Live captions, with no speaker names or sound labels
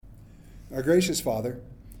Our gracious Father,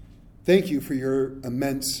 thank you for your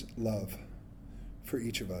immense love for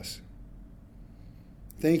each of us.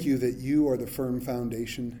 Thank you that you are the firm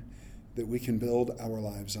foundation that we can build our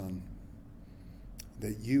lives on.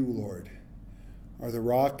 That you, Lord, are the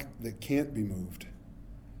rock that can't be moved.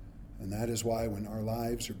 And that is why when our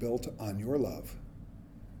lives are built on your love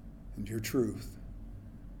and your truth,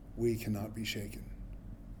 we cannot be shaken.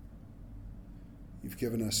 You've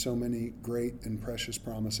given us so many great and precious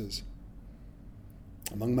promises.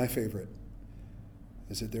 Among my favorite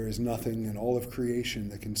is that there is nothing in all of creation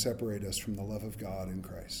that can separate us from the love of God in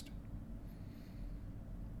Christ.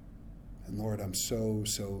 And Lord, I'm so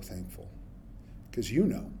thankful because you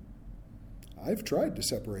know I've tried to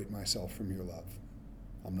separate myself from your love.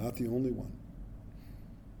 I'm not the only one.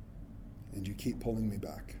 And you keep pulling me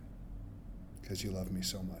back because you love me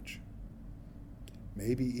so much.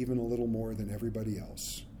 Maybe even a little more than everybody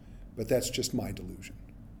else, but that's just my delusion.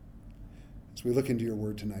 As we look into your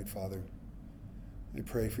word tonight, Father, I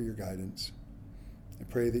pray for your guidance. I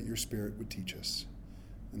pray that your Spirit would teach us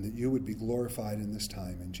and that you would be glorified in this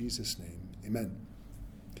time. In Jesus' name, amen.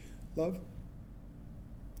 Love,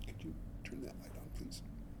 could you turn that light on, please?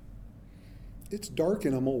 It's dark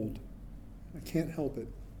and I'm old. I can't help it.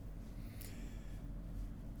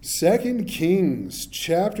 2 Kings,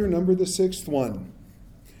 chapter number the 6th one.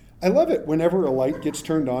 I love it whenever a light gets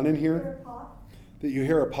turned on in here, that you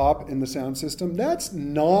hear a pop in the sound system. That's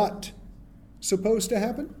not supposed to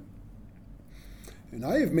happen. And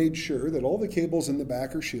I have made sure that all the cables in the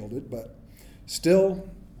back are shielded, but still,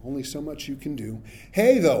 only so much you can do.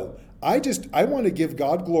 Hey, though, I want to give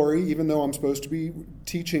God glory, even though I'm supposed to be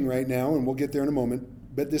teaching right now, and we'll get there in a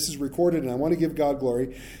moment, but this is recorded, and I want to give God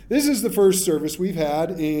glory. This is the first service we've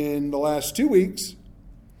had in the last 2 weeks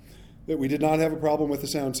that we did not have a problem with the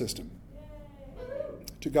sound system.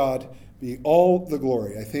 To God be all the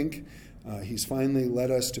glory. I think he's finally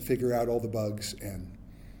led us to figure out all the bugs, and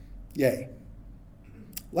yay.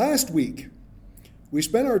 Last week, we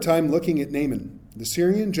spent our time looking at Naaman, the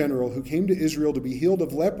Syrian general who came to Israel to be healed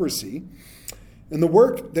of leprosy, and the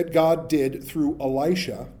work that God did through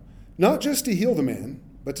Elisha, not just to heal the man,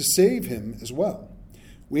 but to save him as well.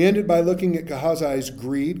 We ended by looking at Gehazi's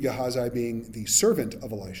greed, Gehazi being the servant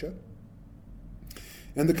of Elisha,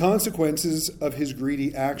 and the consequences of his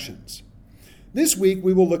greedy actions. This week,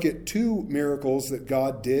 we will look at 2 miracles that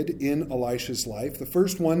God did in Elisha's life. The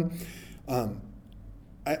first one,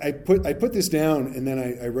 I put this down and then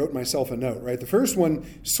I wrote myself a note, right? The first one,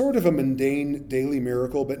 sort of a mundane daily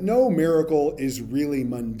miracle, but no miracle is really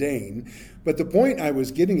mundane. But the point I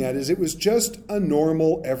was getting at is it was just a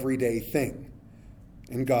normal everyday thing.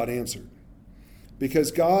 And God answered.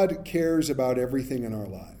 Because God cares about everything in our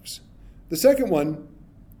lives. The second one,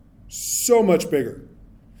 so much bigger.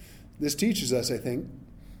 This teaches us, I think,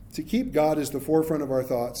 to keep God as the forefront of our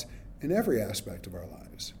thoughts in every aspect of our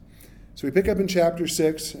lives. So we pick up in chapter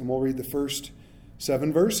 6, and we'll read the first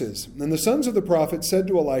 7 verses. And the sons of the prophet said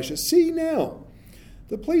to Elisha, "See now,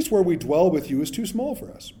 the place where we dwell with you is too small for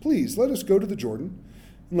us. Please, let us go to the Jordan,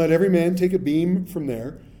 and let every man take a beam from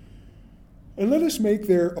there, and let us make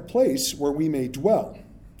there a place where we may dwell."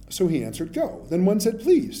 So he answered, "Go." Then one said,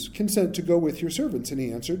 "Please, consent to go with your servants." And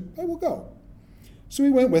he answered, "I will go." So he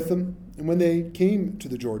went with them, and when they came to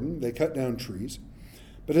the Jordan, they cut down trees.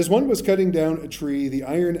 But as one was cutting down a tree, the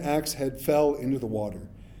iron axe head fell into the water.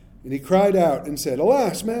 And he cried out and said,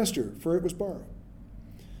 "Alas, master, for it was borrowed."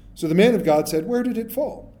 So the man of God said, "Where did it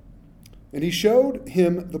fall?" And he showed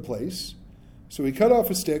him the place. So he cut off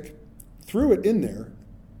a stick, threw it in there,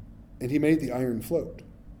 and he made the iron float.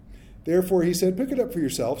 Therefore he said, "Pick it up for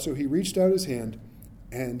yourself." So he reached out his hand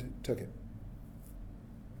and took it.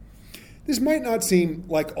 This might not seem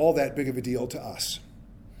like all that big of a deal to us.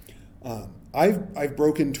 I've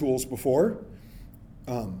broken tools before.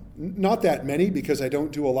 Not that many, because I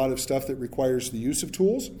don't do a lot of stuff that requires the use of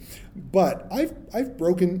tools. But I've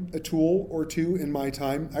broken a tool or two in my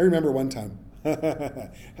time. I remember one time.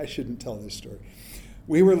 I shouldn't tell this story.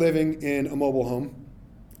 We were living in a mobile home,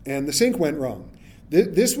 and the sink went wrong.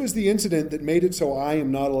 This was the incident that made it so I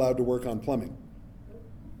am not allowed to work on plumbing.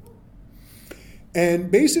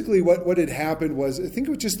 And basically what had happened was, I think it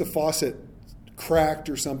was just the faucet cracked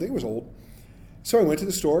or something. It was old. So I went to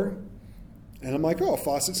the store, and I'm like, "Oh, a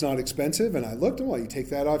faucet's not expensive." And I looked, and well, you take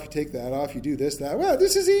that off, you do this, that. Well,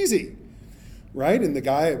 this is easy, right? And the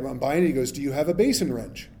guy I'm buying it, he goes, "Do you have a basin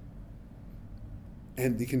wrench?"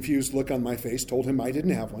 And the confused look on my face told him I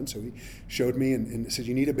didn't have one. So he showed me and said,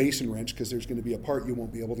 "You need a basin wrench because there's going to be a part you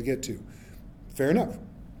won't be able to get to." Fair enough.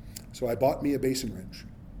 So I bought me a basin wrench.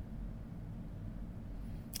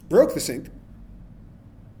 Broke the sink.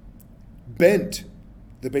 Bent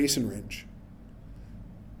the basin ridge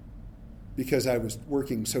because I was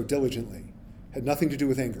working so diligently. Had nothing to do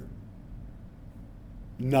with anger.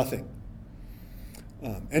 Nothing.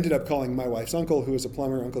 Ended up calling my wife's uncle, who is a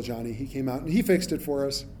plumber, Uncle Johnny. He came out and he fixed it for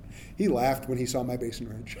us. He laughed when he saw my basin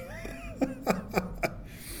ridge.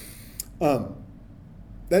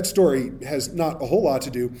 That story has not a whole lot to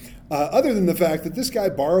do, other than the fact that this guy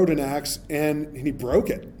borrowed an axe and he broke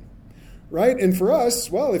it, right? And for us,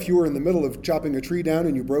 well, if you were in the middle of chopping a tree down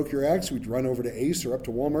and you broke your axe, we'd run over to Ace or up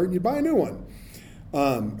to Walmart and you'd buy a new one,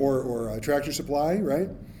 or a Tractor Supply, right?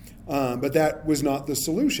 But that was not the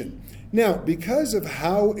solution. Now, because of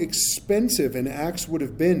how expensive an axe would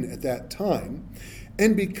have been at that time,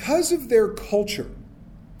 and because of their culture,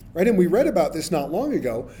 right? And we read about this not long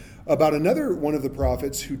ago, about another one of the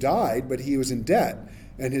prophets who died, but he was in debt,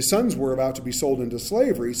 and his sons were about to be sold into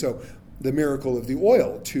slavery, so the miracle of the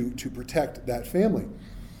oil to protect that family.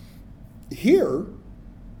 Here,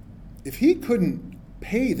 if he couldn't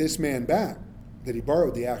pay this man back that he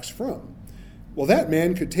borrowed the axe from, well, that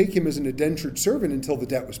man could take him as an indentured servant until the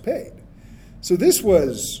debt was paid. So this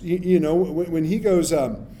was, when he goes,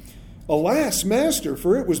 alas, master,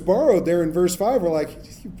 for it was borrowed there in verse 5, we're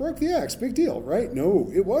like, you broke the axe, big deal, right? No,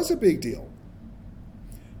 it was a big deal.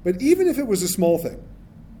 But even if it was a small thing,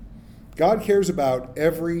 God cares about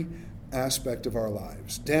every aspect of our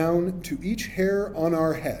lives, down to each hair on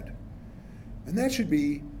our head. And that should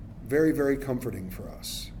be very, very comforting for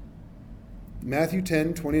us. Matthew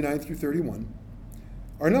 10, 29 through 31.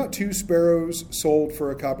 Are not 2 sparrows sold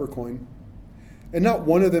for a copper coin? And not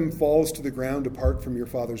one of them falls to the ground apart from your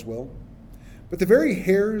Father's will? But the very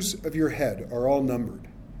hairs of your head are all numbered.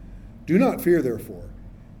 Do not fear, therefore.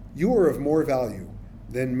 You are of more value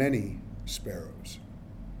than many sparrows.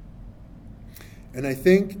 And I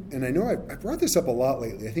think, and I know I brought this up a lot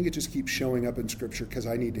lately. I think it just keeps showing up in Scripture because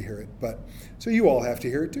I need to hear it. But so you all have to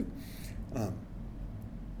hear it too. I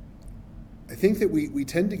think that we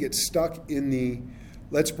tend to get stuck in the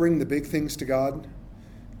let's bring the big things to God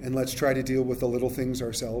and let's try to deal with the little things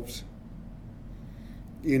ourselves.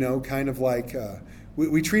 Kind of like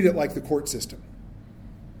we treat it like the court system,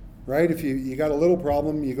 right? If you got a little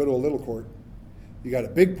problem, you go to a little court. You got a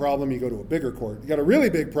big problem, you go to a bigger court. You got a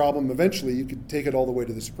really big problem, eventually you could take it all the way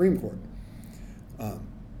to the Supreme Court.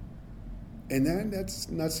 And then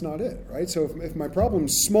that's not it, right? So if my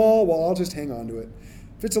problem's small, well, I'll just hang on to it.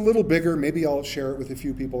 If it's a little bigger, maybe I'll share it with a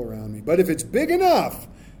few people around me. But if it's big enough,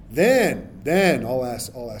 then I'll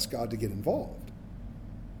ask God to get involved.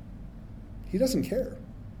 He doesn't care.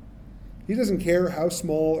 He doesn't care how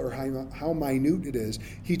small or how minute it is.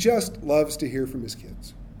 He just loves to hear from his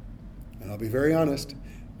kids. And I'll be very honest,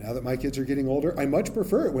 now that my kids are getting older, I much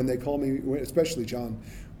prefer it when they call me, especially John,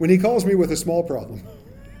 when he calls me with a small problem.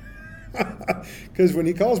 Because when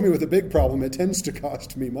he calls me with a big problem, it tends to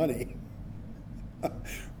cost me money.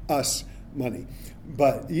 Us money.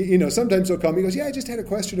 But, sometimes he'll call me, he goes, yeah, I just had a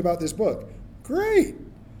question about this book. Great.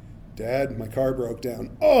 Dad, my car broke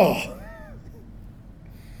down. Oh!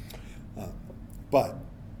 But,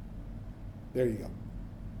 there you go.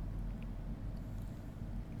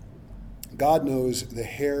 God knows the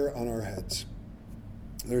hair on our heads.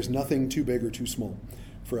 There's nothing too big or too small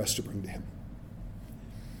for us to bring to him.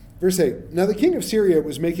 Verse 8, now the king of Syria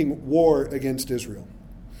was making war against Israel.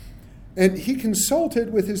 And he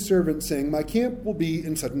consulted with his servants, saying, my camp will be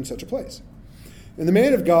in such and such a place. And the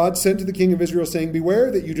man of God sent to the king of Israel, saying,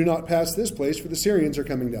 beware that you do not pass this place, for the Syrians are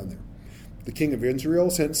coming down there. The king of Israel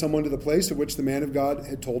sent someone to the place of which the man of God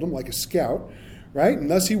had told him, like a scout, right? And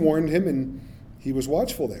thus he warned him, and he was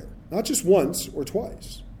watchful there, not just once or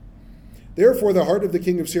twice. Therefore the heart of the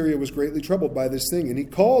king of Syria was greatly troubled by this thing, and he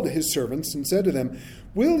called his servants and said to them,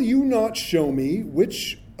 will you not show me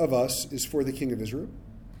which of us is for the king of Israel?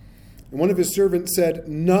 And one of his servants said,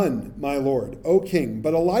 none, my lord, O king,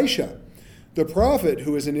 but Elisha, the prophet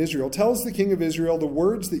who is in Israel, tells the king of Israel the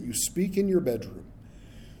words that you speak in your bedroom.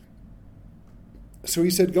 So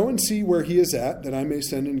he said, go and see where he is at, that I may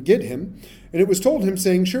send and get him. And it was told him,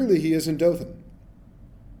 saying, surely he is in Dothan.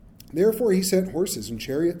 Therefore he sent horses and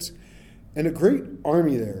chariots and a great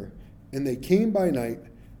army there, and they came by night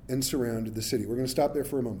and surrounded the city. We're going to stop there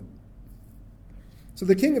for a moment. So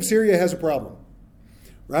the king of Syria has a problem,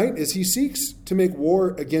 right? As he seeks to make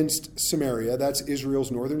war against Samaria, that's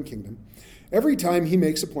Israel's northern kingdom, every time he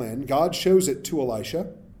makes a plan, God shows it to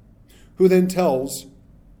Elisha, who then tells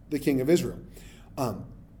the king of Israel.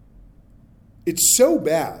 It's so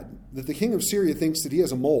bad that the king of Syria thinks that he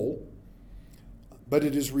has a mole, but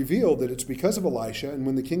it is revealed that it's because of Elisha, and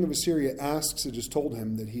when the king of Assyria asks, it is told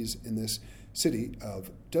him that he's in this city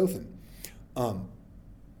of Dothan.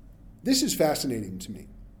 This is fascinating to me.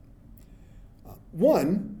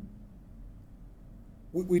 One,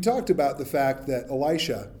 we talked about the fact that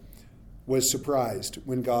Elisha was surprised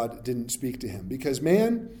when God didn't speak to him. Because,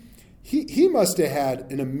 man, he must have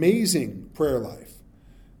had an amazing prayer life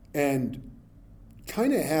and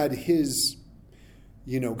kind of had his,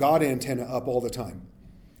 God antenna up all the time.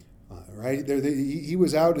 Right? He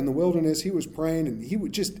was out in the wilderness, he was praying, and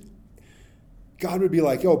God would be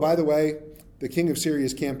like, oh, by the way, the king of Syria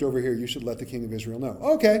is camped over here. You should let the king of Israel know.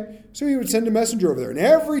 Okay. So he would send a messenger over there. And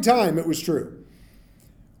every time it was true.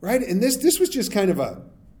 Right? And this was just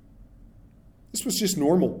this was just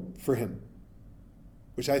normal for him,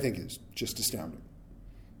 which I think is just astounding.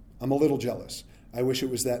 I'm a little jealous. I wish it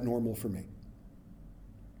was that normal for me.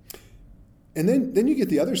 And then you get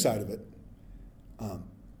the other side of it,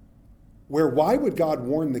 where why would God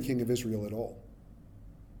warn the king of Israel at all?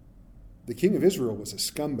 The king of Israel was a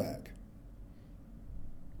scumbag,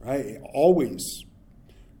 right? Always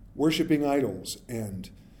worshiping idols and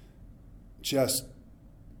just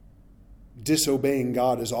disobeying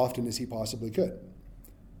God as often as he possibly could.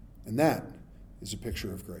 And that is a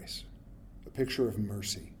picture of grace, a picture of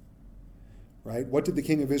mercy, right? What did the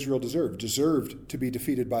king of Israel deserve? Deserved to be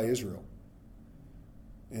defeated by Israel.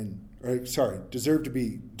 Deserved to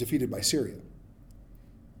be defeated by Syria.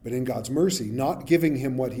 But in God's mercy, not giving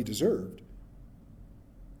him what he deserved,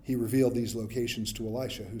 he revealed these locations to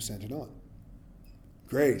Elisha, who sent it on.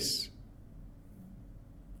 Grace,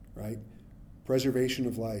 right? Preservation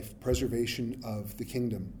of life, preservation of the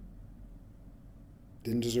kingdom.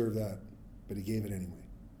 Didn't deserve that, but he gave it anyway.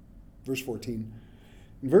 Verse 14.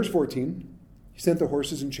 In verse 14, he sent the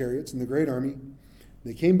horses and chariots and the great army.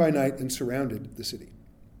 They came by night and surrounded the city.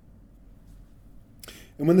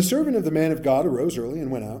 And when the servant of the man of God arose early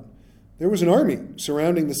and went out, there was an army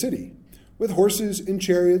surrounding the city, with horses and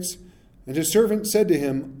chariots, and his servant said to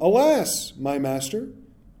him, Alas, my master,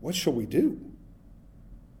 what shall we do?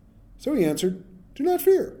 So he answered, Do not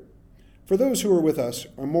fear, for those who are with us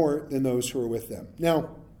are more than those who are with them.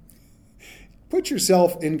 Now, put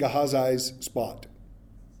yourself in Gehazi's spot.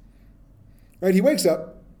 Right, he wakes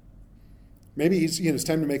up. Maybe it's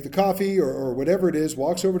time to make the coffee or whatever it is,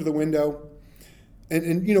 walks over to the window.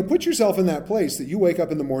 And put yourself in that place that you wake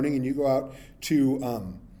up in the morning and you go out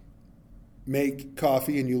to make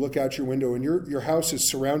coffee and you look out your window and your house is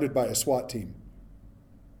surrounded by a SWAT team.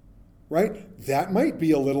 Right? That might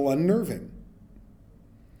be a little unnerving.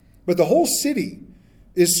 But the whole city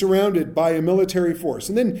is surrounded by a military force.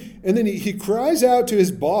 And then he cries out to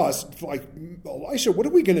his boss, like, Elisha, what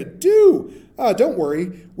are we going to do? Don't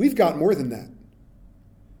worry, we've got more than that.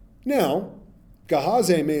 Now,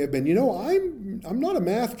 Gehazi may have been, I'm not a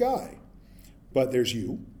math guy, but there's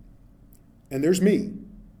you, and there's me,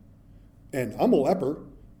 and I'm a leper,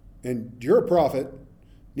 and you're a prophet,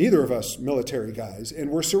 neither of us military guys, and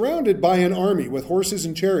we're surrounded by an army with horses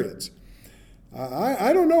and chariots.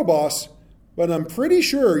 I don't know, boss, but I'm pretty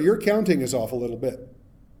sure your counting is off a little bit.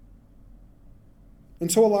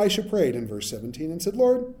 And so Elisha prayed in verse 17 and said,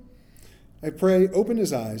 Lord, I pray, open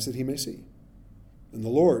his eyes that he may see. And the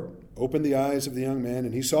Lord opened the eyes of the young man,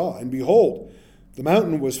 and he saw, and behold, the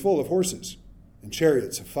mountain was full of horses and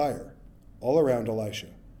chariots of fire all around Elisha.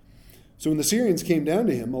 So when the Syrians came down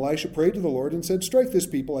to him, Elisha prayed to the Lord and said, Strike this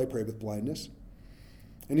people, I pray, with blindness.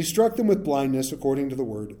 And he struck them with blindness according to the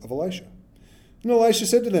word of Elisha. And Elisha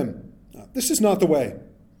said to them, This is not the way,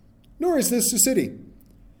 nor is this the city.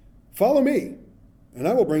 Follow me, and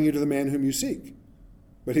I will bring you to the man whom you seek.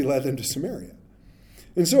 But he led them to Samaria.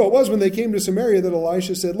 And so it was when they came to Samaria that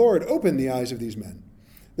Elisha said, Lord, open the eyes of these men,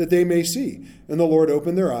 that they may see. And the Lord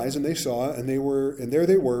opened their eyes, and they saw, and there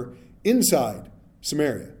they were, inside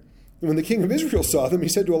Samaria. And when the king of Israel saw them, he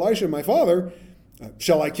said to Elisha, My father,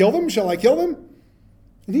 shall I kill them? Shall I kill them?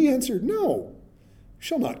 And he answered, No, you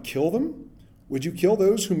shall not kill them. Would you kill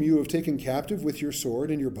those whom you have taken captive with your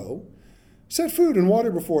sword and your bow? Set food and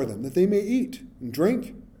water before them, that they may eat and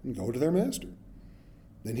drink and go to their master.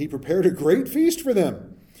 Then he prepared a great feast for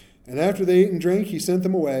them. And after they ate and drank, he sent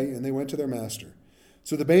them away, and they went to their master.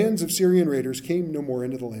 So the bands of Syrian raiders came no more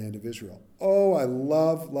into the land of Israel. Oh, I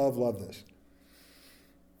love, love, love this.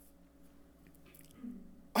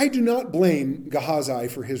 I do not blame Gehazi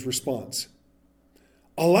for his response.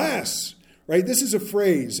 Alas, right? This is a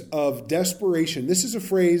phrase of desperation. This is a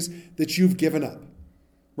phrase that you've given up,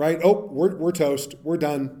 right? Oh, we're toast. We're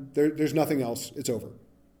done. There's nothing else. It's over.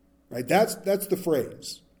 Right? That's the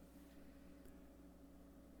phrase.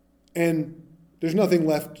 And there's nothing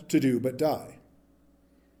left to do but die.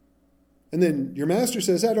 And then your master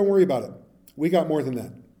says, don't worry about it. We got more than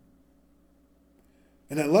that.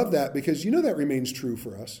 And I love that because that remains true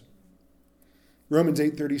for us. Romans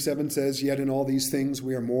 8:37 says, Yet in all these things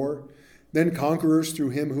we are more then conquerors through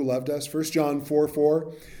him who loved us. 1 John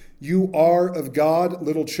 4:4, you are of God,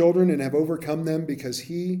 little children, and have overcome them, because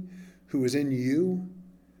he who is in you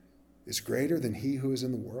is greater than he who is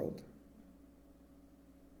in the world.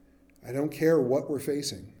 I don't care what we're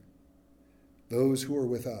facing. Those who are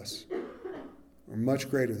with us are much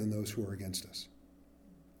greater than those who are against us.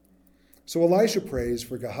 So Elisha prays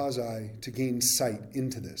for Gehazi to gain sight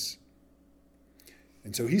into this.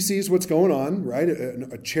 And so he sees what's going on, right?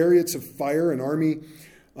 A chariots of fire, an army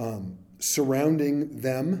surrounding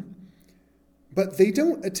them. But they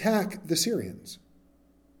don't attack the Syrians,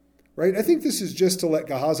 right? I think this is just to let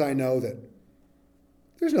Gehazi know that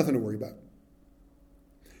there's nothing to worry about.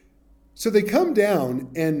 So they come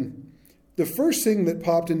down, and the first thing that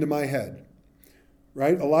popped into my head,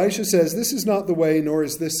 right? Elisha says, this is not the way, nor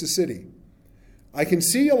is this the city. I can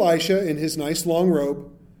see Elisha in his nice long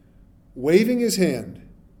robe, waving his hand.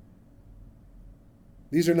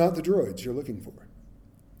 These are not the droids you're looking for.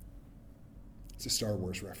 It's a Star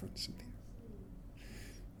Wars reference.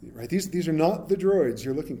 Right? These are not the droids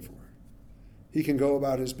you're looking for. He can go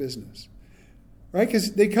about his business. Right?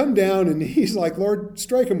 Because they come down and he's like, Lord,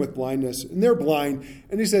 strike them with blindness. And they're blind.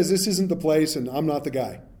 And he says, this isn't the place and I'm not the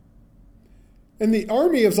guy. And the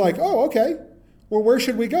army is like, oh, okay. Well, where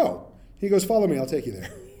should we go? He goes, follow me, I'll take you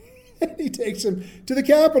there. And he takes him to the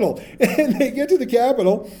capital. And they get to the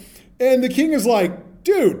capital. And the king is like,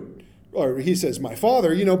 dude. Or he says, my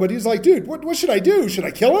father, but he's like, dude, what should I do? Should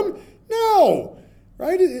I kill him? No.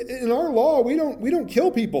 Right? In our law, we don't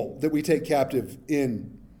kill people that we take captive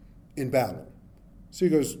in battle. So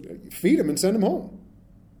he goes, feed him and send him home.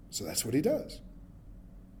 So that's what he does.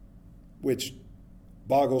 Which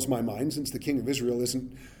boggles my mind, since the king of Israel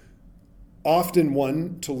isn't often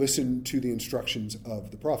one to listen to the instructions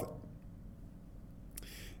of the prophet.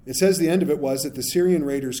 It says the end of it was that the Syrian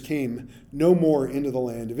raiders came no more into the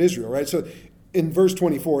land of Israel, right? So in verse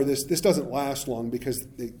 24, this doesn't last long because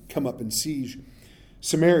they come up and siege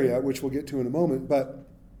Samaria, which we'll get to in a moment. But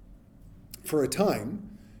for a time,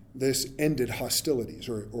 this ended hostilities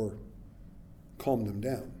or calmed them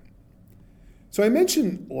down. So I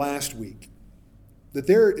mentioned last week that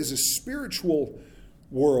there is a spiritual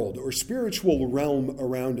world or spiritual realm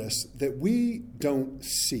around us that we don't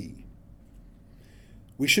see.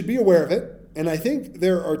 We should be aware of it, and I think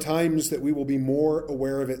there are times that we will be more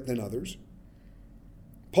aware of it than others.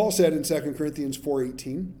 Paul said in 2 Corinthians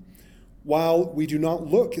 4:18, while we do not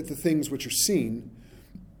look at the things which are seen,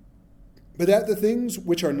 but at the things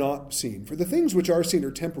which are not seen. For the things which are seen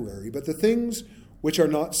are temporary, but the things which are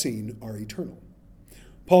not seen are eternal.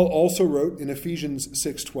 Paul also wrote in Ephesians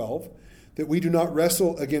 6:12 that we do not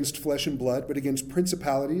wrestle against flesh and blood, but against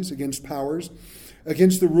principalities, against powers,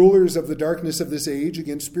 against the rulers of the darkness of this age,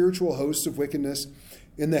 against spiritual hosts of wickedness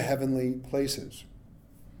in the heavenly places.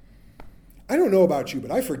 I don't know about you,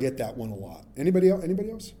 but I forget that one a lot. Anybody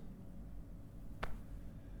else?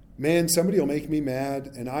 Man, somebody will make me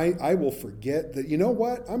mad, and I will forget that, you know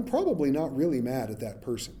what? I'm probably not really mad at that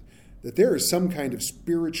person. That there is some kind of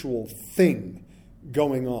spiritual thing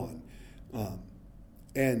going on.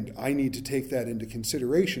 And I need to take that into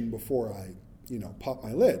consideration before I, pop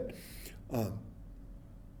my lid.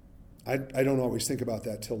 I don't always think about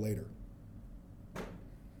that till later.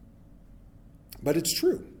 But it's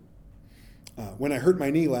true. When I hurt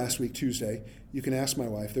my knee last week, Tuesday, you can ask my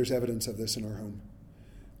wife, there's evidence of this in our home.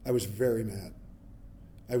 I was very mad.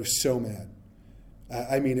 I was so mad.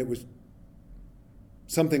 It was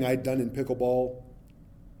something I'd done in pickleball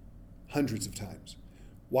hundreds of times.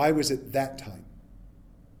 Why was it that time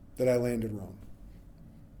that I landed wrong?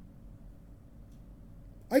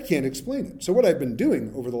 I can't explain it. So what I've been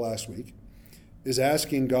doing over the last week is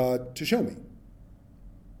asking God to show me.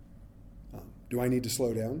 Do I need to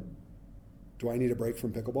slow down? Do I need a break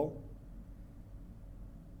from pickleball?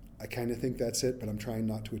 I kind of think that's it, but I'm trying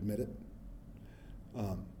not to admit it.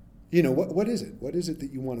 What is it? What is it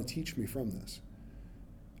that you want to teach me from this?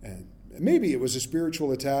 And maybe it was a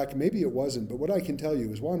spiritual attack, maybe it wasn't, but what I can tell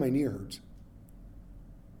you is why my knee hurts.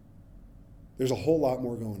 There's a whole lot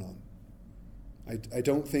more going on. I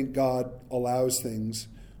don't think God allows things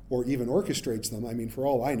or even orchestrates them. For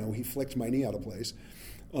all I know, he flicked my knee out of place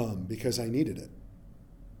because I needed it.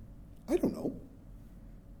 I don't know.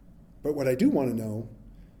 But what I do want to know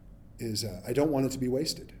is I don't want it to be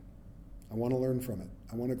wasted. I want to learn from it.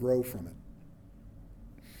 I want to grow from it.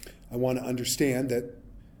 I want to understand that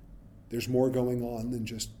there's more going on than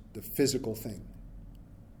just the physical thing.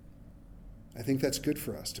 I think that's good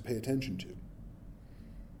for us to pay attention to.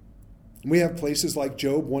 And we have places like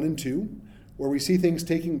Job 1 and 2, where we see things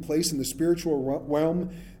taking place in the spiritual realm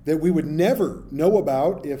that we would never know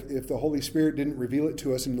about if the Holy Spirit didn't reveal it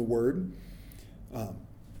to us in the Word.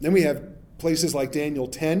 Then we have places like Daniel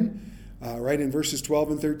 10, right in verses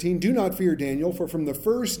 12 and 13. Do not fear, Daniel, for from the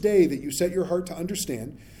first day that you set your heart to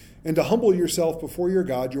understand and to humble yourself before your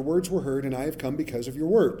God, your words were heard, and I have come because of your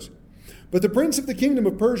words. But the prince of the kingdom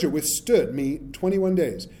of Persia withstood me 21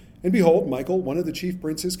 days. And behold, Michael, one of the chief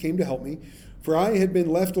princes, came to help me, for I had been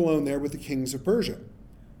left alone there with the kings of Persia.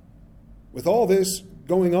 With all this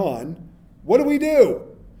going on, what do we do?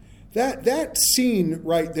 That scene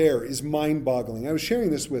right there is mind-boggling. I was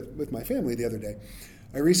sharing this with my family the other day.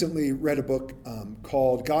 I recently read a book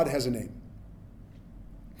called God Has a Name.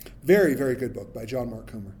 Very, very good book by John Mark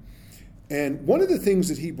Comer. And one of the things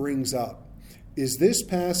that he brings up is this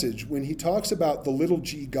passage when he talks about the little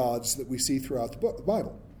g gods that we see throughout the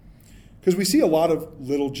Bible. Because we see a lot of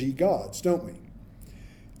little g gods, don't we?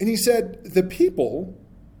 And he said the people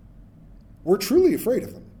were truly afraid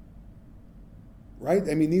of them. Right?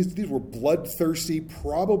 I mean, these were bloodthirsty,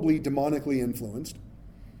 probably demonically influenced.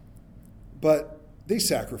 But they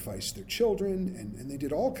sacrificed their children and they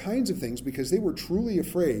did all kinds of things because they were truly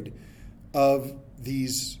afraid of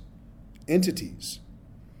these entities.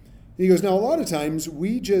 He goes, now a lot of times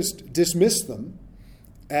we just dismiss them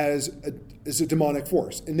as a demonic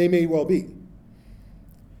force, and they may well be.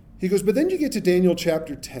 He goes, but then you get to Daniel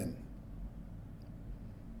chapter 10,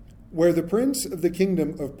 where the prince of the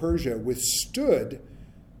kingdom of Persia withstood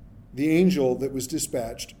the angel that was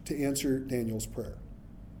dispatched to answer Daniel's prayer.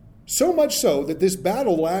 So much so that this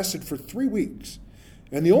battle lasted for 3 weeks.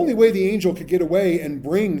 And the only way the angel could get away and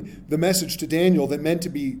bring the message to Daniel that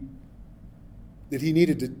he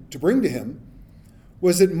needed to bring to him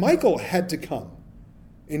was that Michael had to come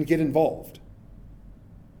and get involved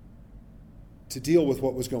to deal with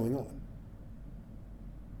what was going on.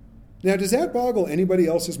 Now, does that boggle anybody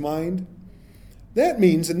else's mind? That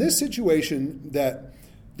means in this situation that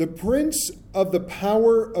the prince of the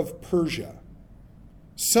power of Persia,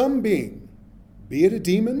 some being, be it a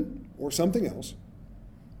demon or something else,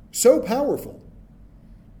 so powerful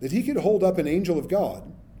that he could hold up an angel of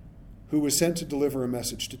God who was sent to deliver a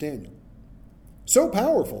message to Daniel. So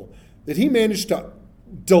powerful that he managed to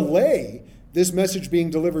delay this message being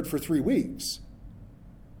delivered for 3 weeks.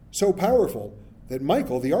 So powerful that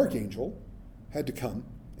Michael, the archangel, had to come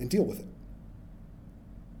and deal with it.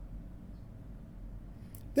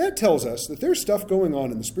 That tells us that there's stuff going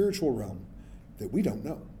on in the spiritual realm that we don't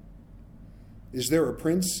know. Is there a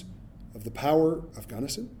prince of the power of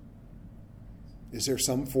Gunnison? Is there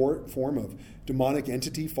some form of demonic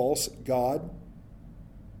entity, false god,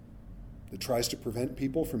 that tries to prevent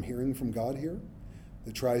people from hearing from God here?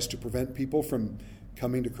 That tries to prevent people from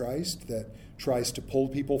coming to Christ? That tries to pull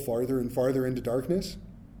people farther and farther into darkness?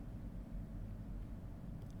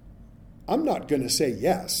 I'm not going to say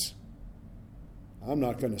yes. I'm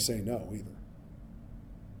not going to say no either.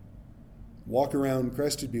 Walk around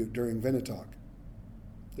Crested Butte during Venatoc.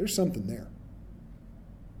 There's something there.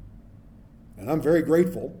 And I'm very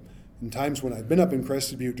grateful in times when I've been up in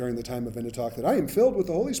Crested Butte during the time of Venatoc that I am filled with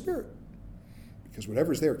the Holy Spirit. Because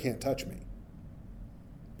whatever's there can't touch me.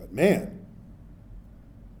 But man,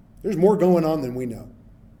 there's more going on than we know.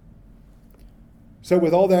 So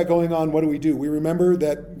with all that going on, what do? We remember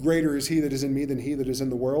that greater is he that is in me than he that is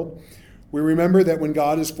in the world. We remember that when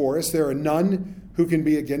God is for us, there are none who can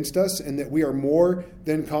be against us, and that we are more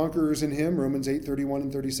than conquerors in him, Romans 8:31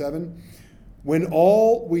 and 37. When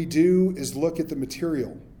all we do is look at the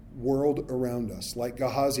material world around us, like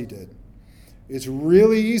Gehazi did, it's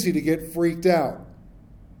really easy to get freaked out.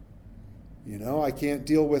 You know, I can't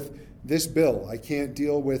deal with this bill. I can't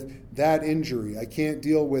deal with that injury. I can't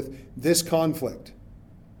deal with this conflict.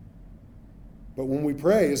 But when we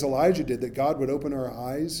pray, as Elijah did, that God would open our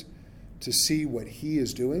eyes to see what he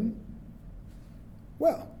is doing,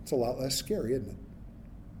 well, it's a lot less scary, isn't it?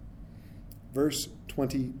 Verse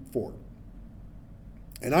 24.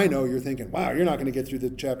 And I know you're thinking, wow, you're not going to get through the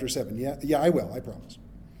chapter 7. Yeah, I will, I promise.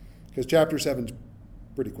 Because chapter 7's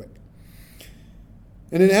pretty quick.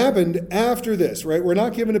 And it happened after this, right? We're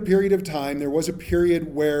not given a period of time. There was a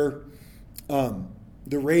period where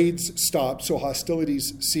the raids stopped, so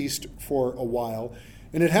hostilities ceased for a while.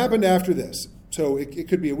 And it happened after this. So it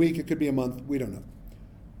could be a week, it could be a month, we don't know.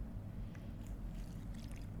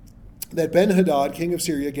 That Ben-Hadad, king of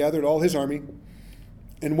Syria, gathered all his army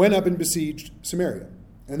and went up and besieged Samaria.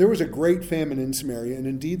 And there was a great famine in Samaria, and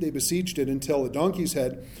indeed they besieged it until a donkey's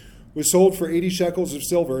head was sold for 80 shekels of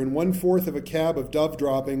silver and 1/4 of a cab of dove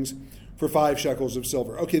droppings for 5 shekels of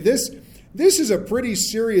silver. Okay, this is a pretty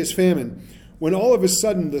serious famine when all of a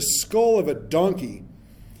sudden the skull of a donkey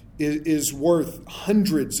is worth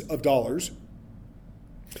hundreds of dollars.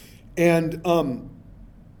 And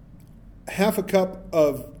half a cup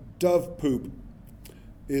of dove poop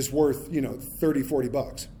is worth,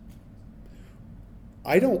 $30-40.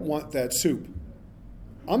 I don't want that soup.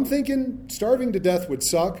 I'm thinking starving to death would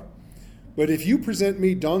suck, but if you present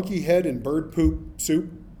me donkey head and bird poop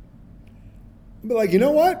soup, I'll be like, you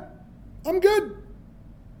know what? I'm good.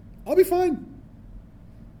 I'll be fine.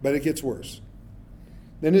 But it gets worse.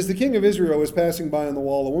 Then as the king of Israel was passing by on the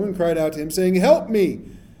wall, a woman cried out to him, saying, "Help me,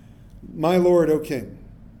 my lord, O king."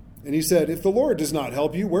 And he said, "If the Lord does not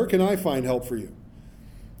help you, where can I find help for you?"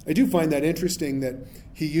 I do find that interesting that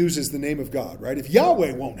he uses the name of God, right? If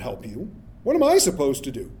Yahweh won't help you, what am I supposed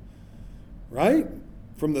to do? Right?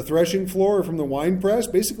 From the threshing floor or from the wine press,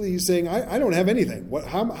 basically he's saying, I don't have anything.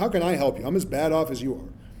 How can I help you? I'm as bad off as you are.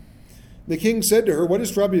 The king said to her, "What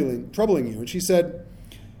is troubling you?" And she said,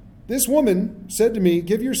 "This woman said to me,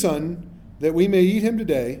 'Give your son that we may eat him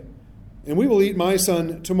today, and we will eat my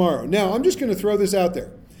son tomorrow.'" Now, I'm just going to throw this out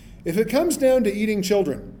there. If it comes down to eating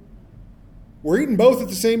children, we're eating both at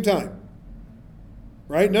the same time.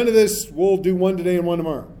 Right? None of this, we'll do one today and one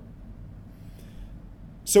tomorrow.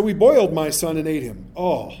 "So we boiled my son and ate him."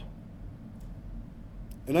 Oh.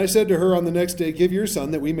 "And I said to her on the next day, 'Give your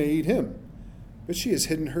son that we may eat him.' But she has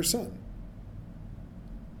hidden her son."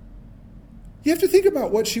 You have to think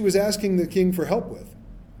about what she was asking the king for help with.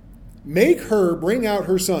 Make her bring out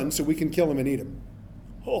her son so we can kill him and eat him.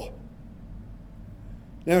 Oh.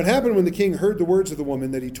 Now it happened when the king heard the words of the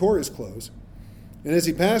woman that he tore his clothes. And as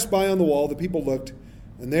he passed by on the wall, the people looked,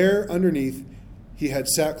 and there underneath he had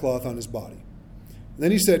sackcloth on his body. And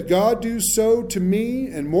then he said, "God do so to me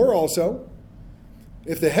and more also,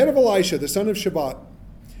 if the head of Elisha, the son of Shaphat,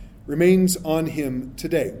 remains on him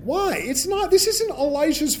today." Why? This isn't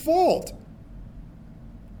Elisha's fault.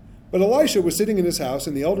 But Elisha was sitting in his house,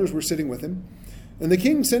 and the elders were sitting with him, and the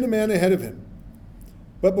king sent a man ahead of him.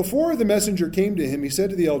 But before the messenger came to him, he said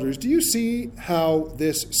to the elders, "Do you see how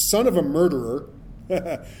this son of a murderer,"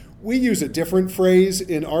 we use a different phrase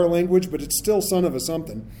in our language, but it's still son of a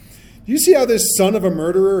something. "Do you see how this son of a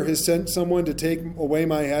murderer has sent someone to take away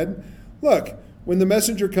my head? Look, when the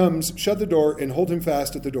messenger comes, shut the door and hold him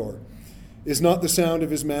fast at the door. Is not the sound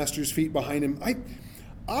of his master's feet behind him?"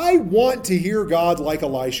 I want to hear God like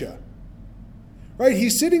Elisha. Right?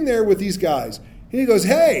 He's sitting there with these guys. And he goes,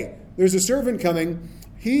 "Hey, there's a servant coming.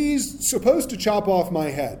 He's supposed to chop off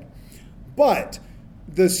my head. But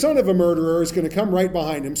the son of a murderer is going to come right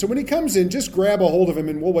behind him. So when he comes in, just grab a hold of him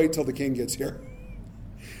and we'll wait till the king gets here."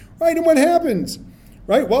 Right? And what happens?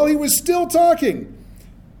 Right? While he was still talking,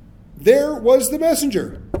 there was the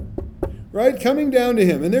messenger. Right? Coming down to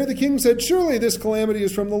him. And there the king said, "Surely this calamity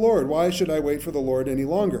is from the Lord. Why should I wait for the Lord any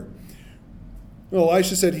longer?" Well,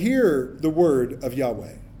 Elisha said, "Hear the word of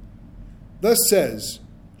Yahweh. Thus says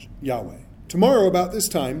Yahweh, tomorrow about this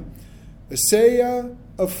time, a seah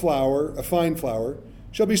of flour, a fine flour,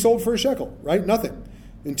 shall be sold for a shekel," right? Nothing.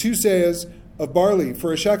 And 2 seahs of barley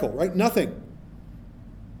for a shekel, right? Nothing.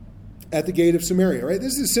 At the gate of Samaria, right?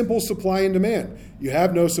 This is simple supply and demand. You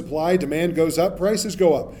have no supply, demand goes up, prices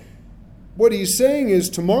go up. What he's saying is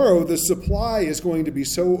tomorrow the supply is going to be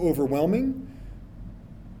so overwhelming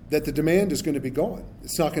that the demand is going to be gone.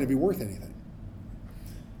 It's not going to be worth anything.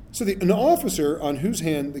 So an officer on whose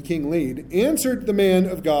hand the king laid answered the man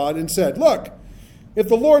of God and said, "Look, if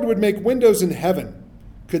the Lord would make windows in heaven,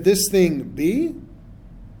 could this thing be?"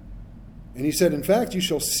 And he said, "In fact, you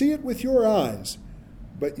shall see it with your eyes,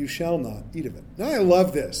 but you shall not eat of it." Now I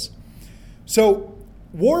love this. So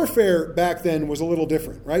warfare back then was a little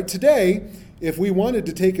different, right? Today, if we wanted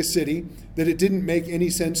to take a city that it didn't make any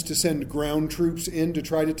sense to send ground troops in to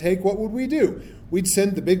try to take, what would we do? We'd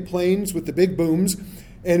send the big planes with the big booms,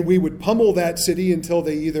 and we would pummel that city until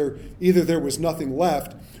they either there was nothing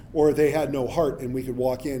left or they had no heart and we could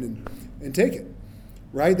walk in and take it,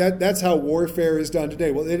 right? That's how warfare is done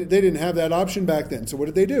today. Well, they didn't have that option back then. So what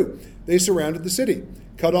did they do? They surrounded the city,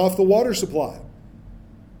 cut off the water supply,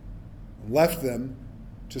 and left them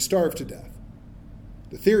to starve to death.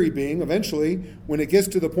 The theory being, eventually, when it gets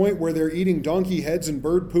to the point where they're eating donkey heads and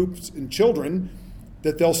bird poops and children,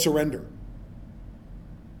 that they'll surrender.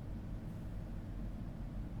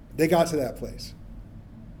 They got to that place.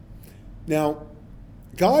 Now,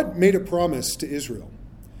 God made a promise to Israel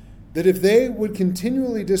that if they would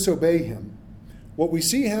continually disobey him, what we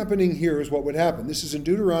see happening here is what would happen. This is in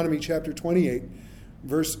Deuteronomy chapter 28,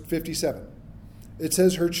 verse 57. It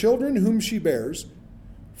says, "Her children whom she bears,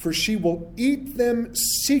 for she will eat them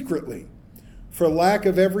secretly for lack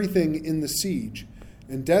of everything in the siege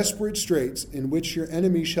and desperate straits in which your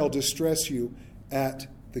enemy shall distress you at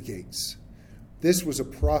the gates." This was a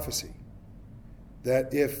prophecy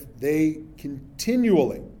that if they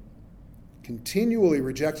continually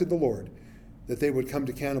rejected the Lord, that they would come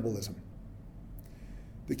to cannibalism.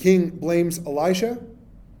 The king blames Elisha,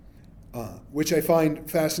 which I find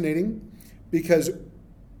fascinating, because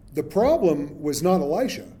the problem was not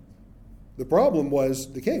Elisha. The problem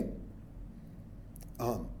was the king.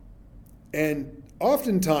 And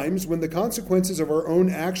oftentimes, when the consequences of our own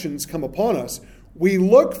actions come upon us, we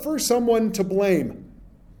look for someone to blame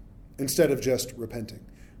instead of just repenting.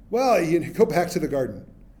 Well, you go back to the garden.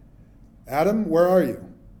 Adam, where are you?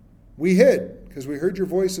 We hid because we heard your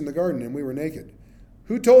voice in the garden and we were naked.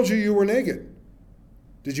 Who told you you were naked?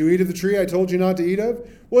 Did you eat of the tree I told you not to eat of?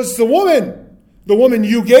 Well, it's the woman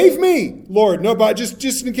you gave me, Lord. No, but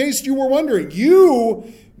just in case you were wondering,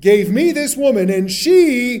 you gave me this woman and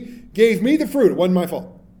she gave me the fruit. It wasn't my fault.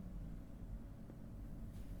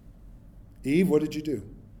 Eve, what did you do?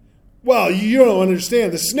 Well, you don't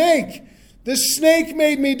understand. The snake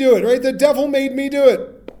made me do it, right? The devil made me do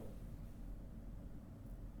it.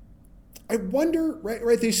 I wonder,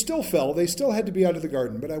 right? They still fell. They still had to be out of the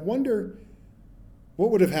garden. But I wonder what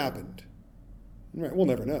would have happened. Right, we'll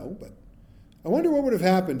never know, but I wonder what would have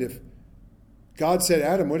happened if God said,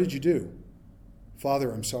 Adam, what did you do?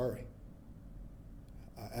 Father, I'm sorry.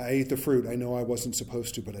 I ate the fruit. I know I wasn't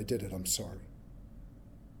supposed to, but I did it. I'm sorry.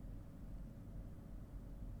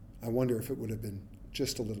 I wonder if it would have been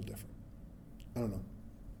just a little different. I don't know.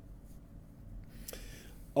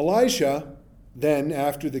 Elisha, then,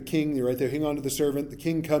 after the king, you're right there, hang on to the servant, the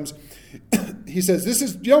king comes. He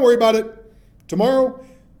says, don't worry about it. Tomorrow,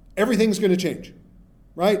 everything's going to change.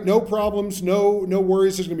 Right? No problems, no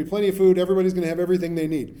worries. There's going to be plenty of food. Everybody's going to have everything they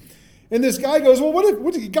need. And this guy goes, well,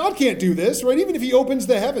 what if God can't do this, right? Even if he opens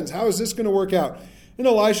the heavens, how is this going to work out? And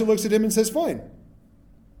Elisha looks at him and says, fine.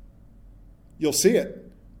 You'll see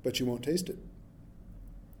it, but you won't taste it.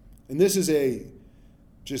 And this is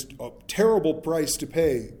just a terrible price to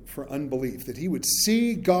pay for unbelief, that he would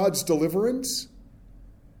see God's deliverance,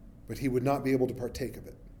 but he would not be able to partake of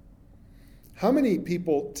it. How many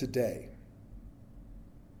people today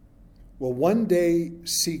will one day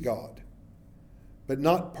see God, but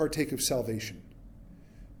not partake of salvation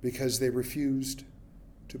because they refused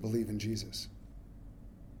to believe in Jesus?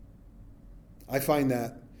 I find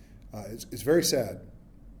that it's very sad.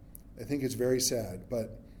 I think it's very sad.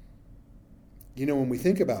 But, when we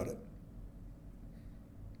think about it,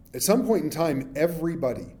 at some point in time,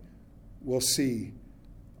 everybody will see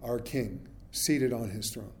our King seated on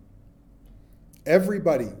his throne.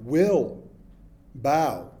 Everybody will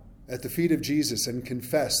bow at the feet of Jesus and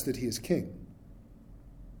confess that he is king.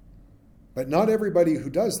 But not everybody who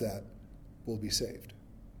does that will be saved.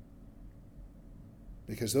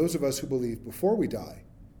 Because those of us who believe before we die,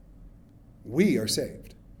 we are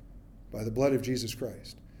saved by the blood of Jesus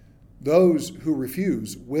Christ. Those who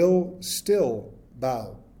refuse will still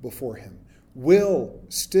bow before him, will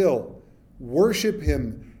still worship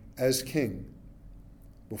him as king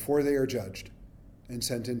before they are judged and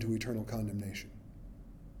sent into eternal condemnation.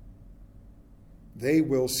 They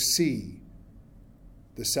will see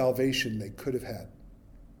the salvation they could have had.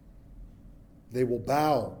 They will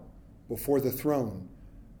bow before the throne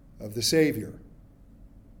of the Savior,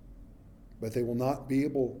 but they will not be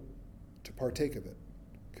able to partake of it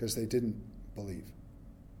because they didn't believe.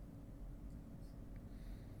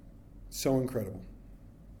 So incredible.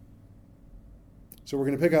 So we're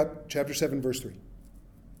going to pick up chapter 7, verse 3.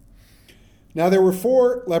 Now there were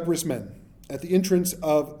 4 leprous men at the entrance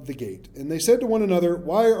of the gate, and they said to one another,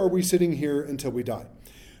 why are we sitting here until we die?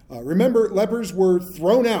 Remember, lepers were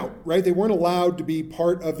thrown out, right? They weren't allowed to be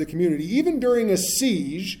part of the community. Even during a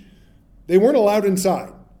siege, they weren't allowed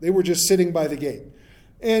inside. They were just sitting by the gate.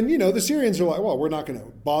 And, the Syrians are like, well, we're not going to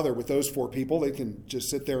bother with those 4 people. They can just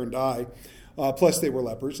sit there and die. Plus, they were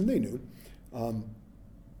lepers, and they knew. And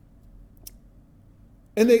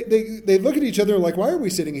they look at each other like, why are we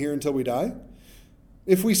sitting here until we die?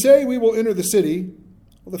 If we say we will enter the city,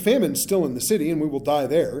 well, the famine's still in the city, and we will die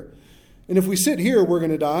there. And if we sit here, we're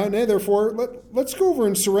going to die. And therefore, let's go over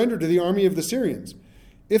and surrender to the army of the Syrians.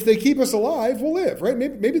 If they keep us alive, we'll live, right?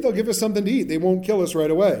 Maybe they'll give us something to eat. They won't kill us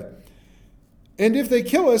right away. And if they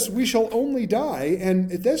kill us, we shall only die.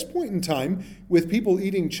 And at this point in time, with people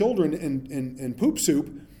eating children and poop soup,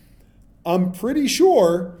 I'm pretty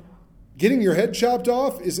sure getting your head chopped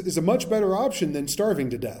off is a much better option than starving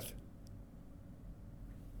to death.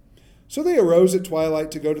 So they arose at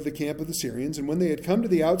twilight to go to the camp of the Syrians, and when they had come to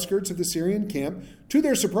the outskirts of the Syrian camp, to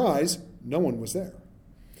their surprise, no one was there.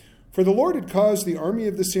 For the Lord had caused the army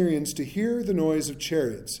of the Syrians to hear the noise of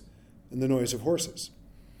chariots and the noise of horses.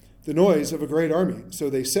 the noise of a great army. So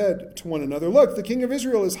they said to one another, look, the king of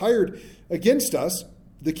Israel is hired against us,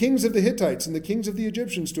 the kings of the Hittites and the kings of the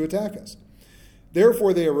Egyptians to attack us.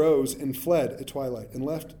 Therefore they arose and fled at twilight and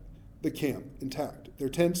left the camp intact, their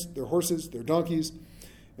tents, their horses, their donkeys,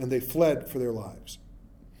 and they fled for their lives.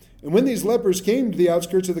 And when these lepers came to the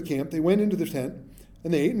outskirts of the camp, they went into the tent,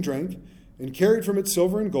 and they ate and drank, and carried from it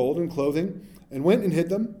silver and gold and clothing, and went and hid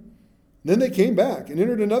them. And then they came back and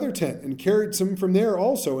entered another tent, and carried some from there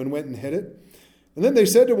also, and went and hid it. And then they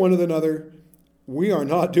said to one another, we are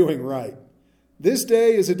not doing right. This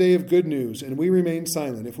day is a day of good news, and we remain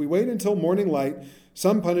silent. If we wait until morning light,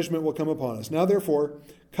 some punishment will come upon us. Now therefore,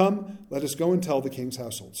 come, let us go and tell the king's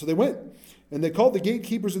household. So they went, and they called the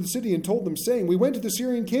gatekeepers of the city and told them, saying, we went to the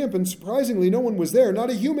Syrian camp, and surprisingly no one was there, not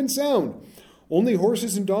a human sound, only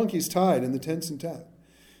horses and donkeys tied, and the tents intact.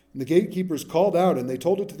 And the gatekeepers called out, and they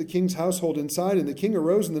told it to the king's household inside, and the king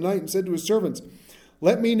arose in the night and said to his servants,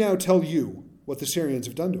 let me now tell you what the Syrians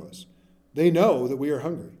have done to us. They know that we are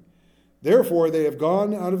hungry. Therefore they have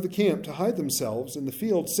gone out of the camp to hide themselves in the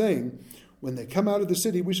field, saying, when they come out of the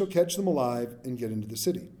city, we shall catch them alive and get into the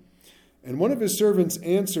city. And one of his servants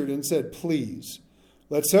answered and said, please,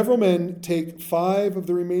 let several men take 5 of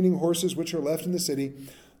the remaining horses which are left in the city.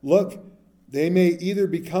 Look, they may either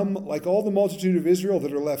become like all the multitude of Israel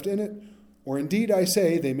that are left in it, or indeed I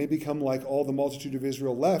say, they may become like all the multitude of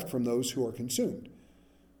Israel left from those who are consumed.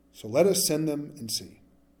 So let us send them and see.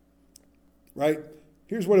 Right?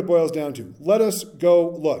 Here's what it boils down to. Let us go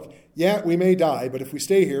look. Yeah, we may die, but if we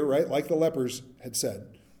stay here, right, like the lepers had said,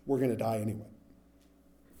 we're going to die anyway.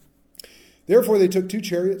 Therefore they took 2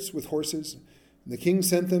 chariots with horses, and the king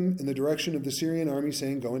sent them in the direction of the Syrian army,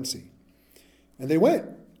 saying, go and see. And they went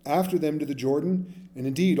after them to the Jordan, and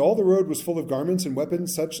indeed all the road was full of garments and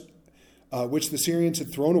weapons, such which the Syrians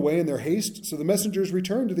had thrown away in their haste. So the messengers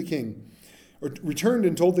returned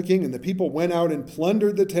and told the king, and the people went out and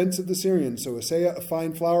plundered the tents of the Syrians. So a seah of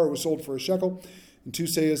fine flour was sold for a shekel, and 2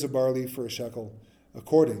 seahs of barley for a shekel,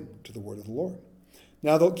 according to the word of the Lord.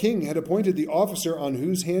 Now the king had appointed the officer on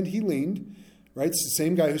whose hand he leaned, right, it's the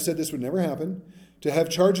same guy who said this would never happen, to have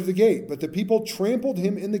charge of the gate. But the people trampled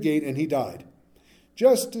him in the gate, and he died,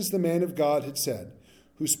 just as the man of God had said,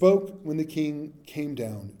 who spoke when the king came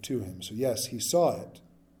down to him. So yes, he saw it,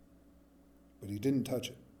 but he didn't touch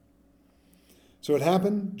it. So it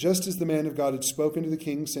happened, just as the man of God had spoken to the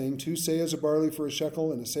king, saying, 2 seahs of barley for a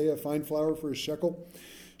shekel, and a seah of fine flour for a shekel,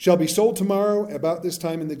 shall be sold tomorrow about this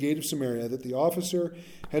time in the gate of Samaria, that the officer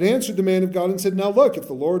had answered the man of God and said, now look, if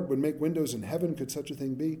the Lord would make windows in heaven, could such a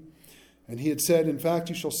thing be? And he had said, in fact,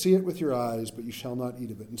 you shall see it with your eyes, but you shall not eat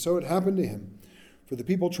of it. And so it happened to him, for the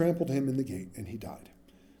people trampled him in the gate, and he died.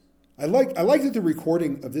 I like that the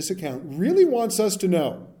recording of this account really wants us to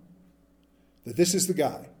know that this is the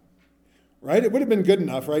guy. Right? It would have been good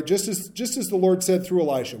enough, right? Just as the Lord said through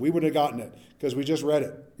Elisha, we would have gotten it because we just read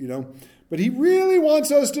it, But he really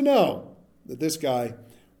wants us to know that this guy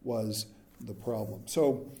was the problem.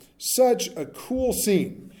 So such a cool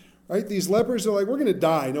scene, right? These lepers are like, we're going to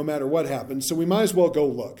die no matter what happens, so we might as well go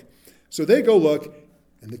look. So they go look,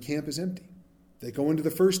 and the camp is empty. They go into the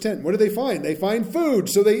first tent. What do they find? They find food,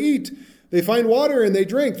 so they eat. They find water, and they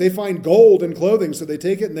drink. They find gold and clothing, so they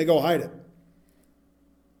take it and they go hide it.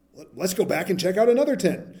 Let's go back and check out another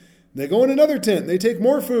tent. They go in another tent. They take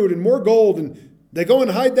more food and more gold, and they go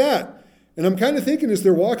and hide that. And I'm kind of thinking as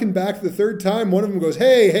they're walking back the 3rd time, one of them goes,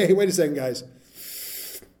 hey, wait a second, guys.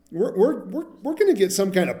 We're going to get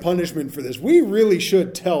some kind of punishment for this. We really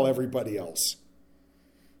should tell everybody else.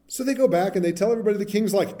 So they go back and they tell everybody. The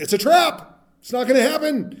king's like, it's a trap. It's not going to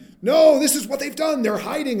happen. No, this is what they've done. They're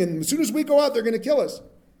hiding, and as soon as we go out, they're going to kill us.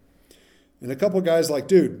 And a couple of guys like,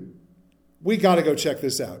 dude, we got to go check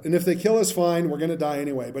this out. And if they kill us, fine, we're going to die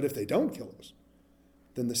anyway. But if they don't kill us,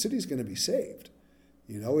 then the city's going to be saved.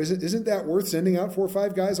 Isn't that worth sending out 4 or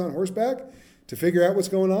 5 guys on horseback to figure out what's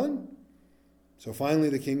going on? So finally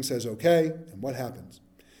the king says, okay, and what happens?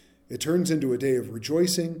 It turns into a day of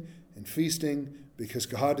rejoicing and feasting because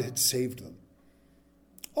God had saved them.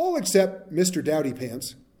 All except Mr. Dowdy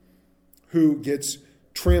Pants, who gets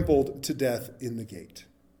trampled to death in the gate.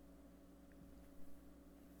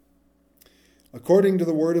 According to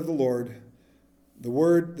the word of the Lord, the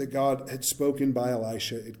word that God had spoken by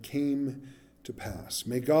Elisha, it came to pass.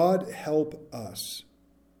 May God help us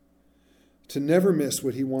to never miss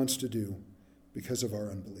what he wants to do because of our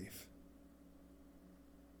unbelief.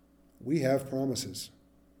 We have promises.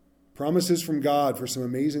 Promises from God for some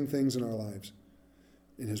amazing things in our lives.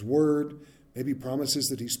 In his word, maybe promises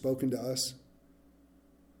that he's spoken to us.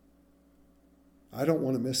 I don't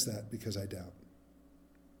want to miss that because I doubt.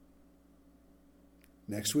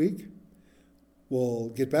 Next week, we'll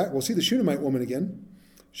get back. We'll see the Shunammite woman again.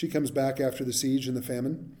 She comes back after the siege and the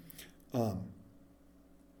famine.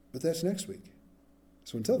 But that's next week.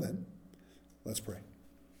 So until then, let's pray.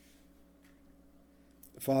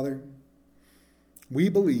 Father, we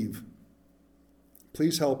believe.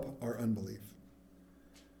 Please help our unbelief.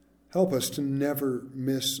 Help us to never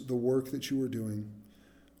miss the work that you are doing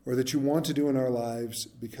or that you want to do in our lives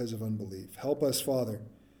because of unbelief. Help us, Father,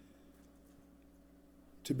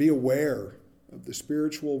 to be aware of the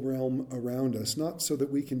spiritual realm around us, not so that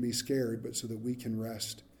we can be scared, but so that we can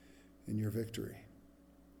rest in your victory.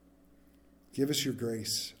 Give us your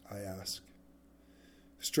grace, I ask.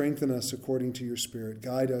 Strengthen us according to your Spirit.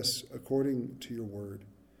 Guide us according to your word.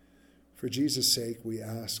 For Jesus' sake, we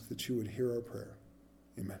ask that you would hear our prayer.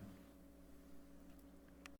 Amen.